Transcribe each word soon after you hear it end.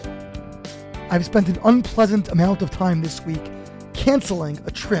I've spent an unpleasant amount of time this week canceling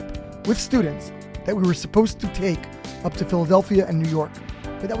a trip with students that we were supposed to take up to Philadelphia and New York,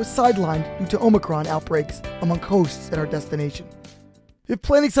 but that was sidelined due to Omicron outbreaks among hosts at our destination. If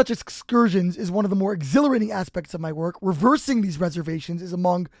planning such excursions is one of the more exhilarating aspects of my work, reversing these reservations is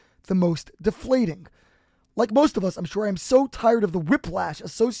among the most deflating. Like most of us, I'm sure I am so tired of the whiplash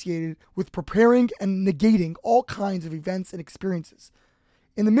associated with preparing and negating all kinds of events and experiences.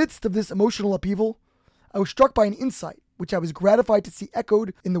 In the midst of this emotional upheaval, I was struck by an insight, which I was gratified to see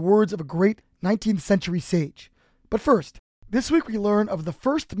echoed in the words of a great 19th century sage. But first, this week we learn of the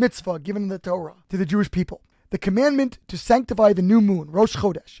first mitzvah given in the Torah to the Jewish people, the commandment to sanctify the new moon, Rosh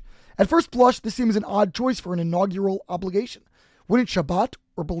Chodesh. At first blush, this seems an odd choice for an inaugural obligation. Wouldn't Shabbat,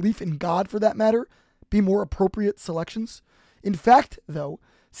 or belief in God for that matter, be more appropriate selections? In fact, though,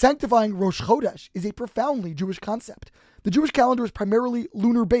 sanctifying Rosh Chodesh is a profoundly Jewish concept. The Jewish calendar is primarily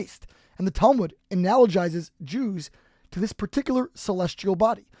lunar-based, and the Talmud analogizes Jews to this particular celestial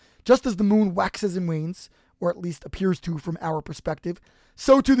body. Just as the moon waxes and wanes, or at least appears to from our perspective,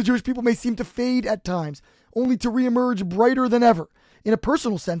 so too the Jewish people may seem to fade at times, only to reemerge brighter than ever. In a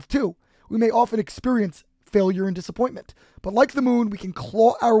personal sense, too, we may often experience failure and disappointment. But like the moon, we can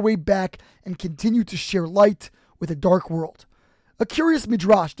claw our way back and continue to share light with a dark world. A curious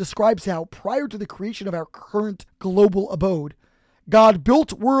midrash describes how, prior to the creation of our current global abode, God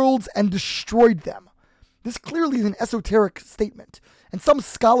built worlds and destroyed them. This clearly is an esoteric statement, and some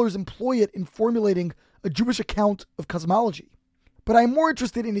scholars employ it in formulating a Jewish account of cosmology. But I am more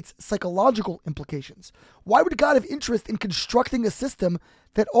interested in its psychological implications. Why would God have interest in constructing a system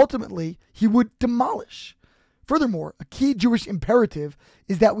that ultimately he would demolish? Furthermore, a key Jewish imperative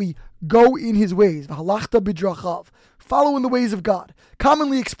is that we go in his ways, v'halachta b'drachav, follow in the ways of God,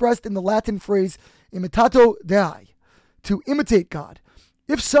 commonly expressed in the Latin phrase imitato Dei, to imitate God.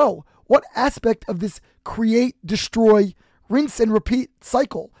 If so, what aspect of this create, destroy, rinse and repeat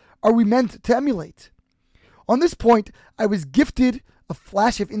cycle are we meant to emulate? On this point, I was gifted a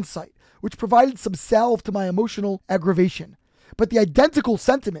flash of insight, which provided some salve to my emotional aggravation. But the identical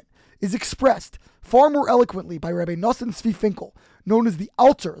sentiment is expressed far more eloquently by Rabbi Nosson Tzvi Finkel, known as the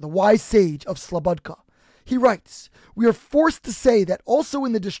Alter, the wise sage of Slobodka. He writes, "We are forced to say that also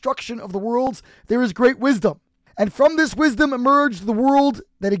in the destruction of the worlds there is great wisdom, and from this wisdom emerged the world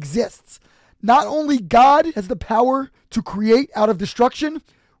that exists. Not only God has the power to create out of destruction,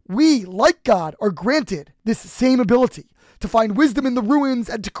 we, like God, are granted this same ability to find wisdom in the ruins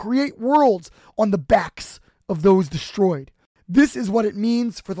and to create worlds on the backs of those destroyed. This is what it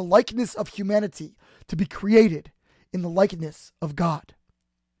means for the likeness of humanity to be created in the likeness of God."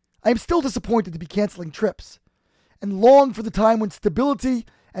 I am still disappointed to be canceling trips, and long for the time when stability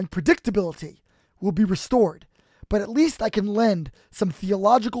and predictability will be restored, but at least I can lend some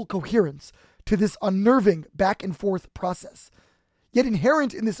theological coherence to this unnerving back and forth process. Yet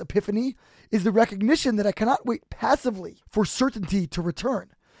inherent in this epiphany is the recognition that I cannot wait passively for certainty to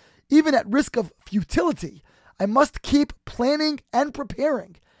return. Even at risk of futility, I must keep planning and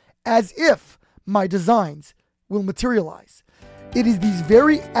preparing as if my designs will materialize. It is these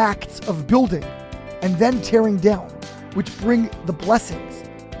very acts of building and then tearing down which bring the blessings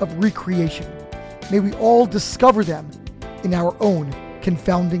of recreation. May we all discover them in our own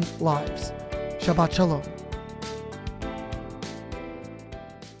confounding lives. Shabbat Shalom.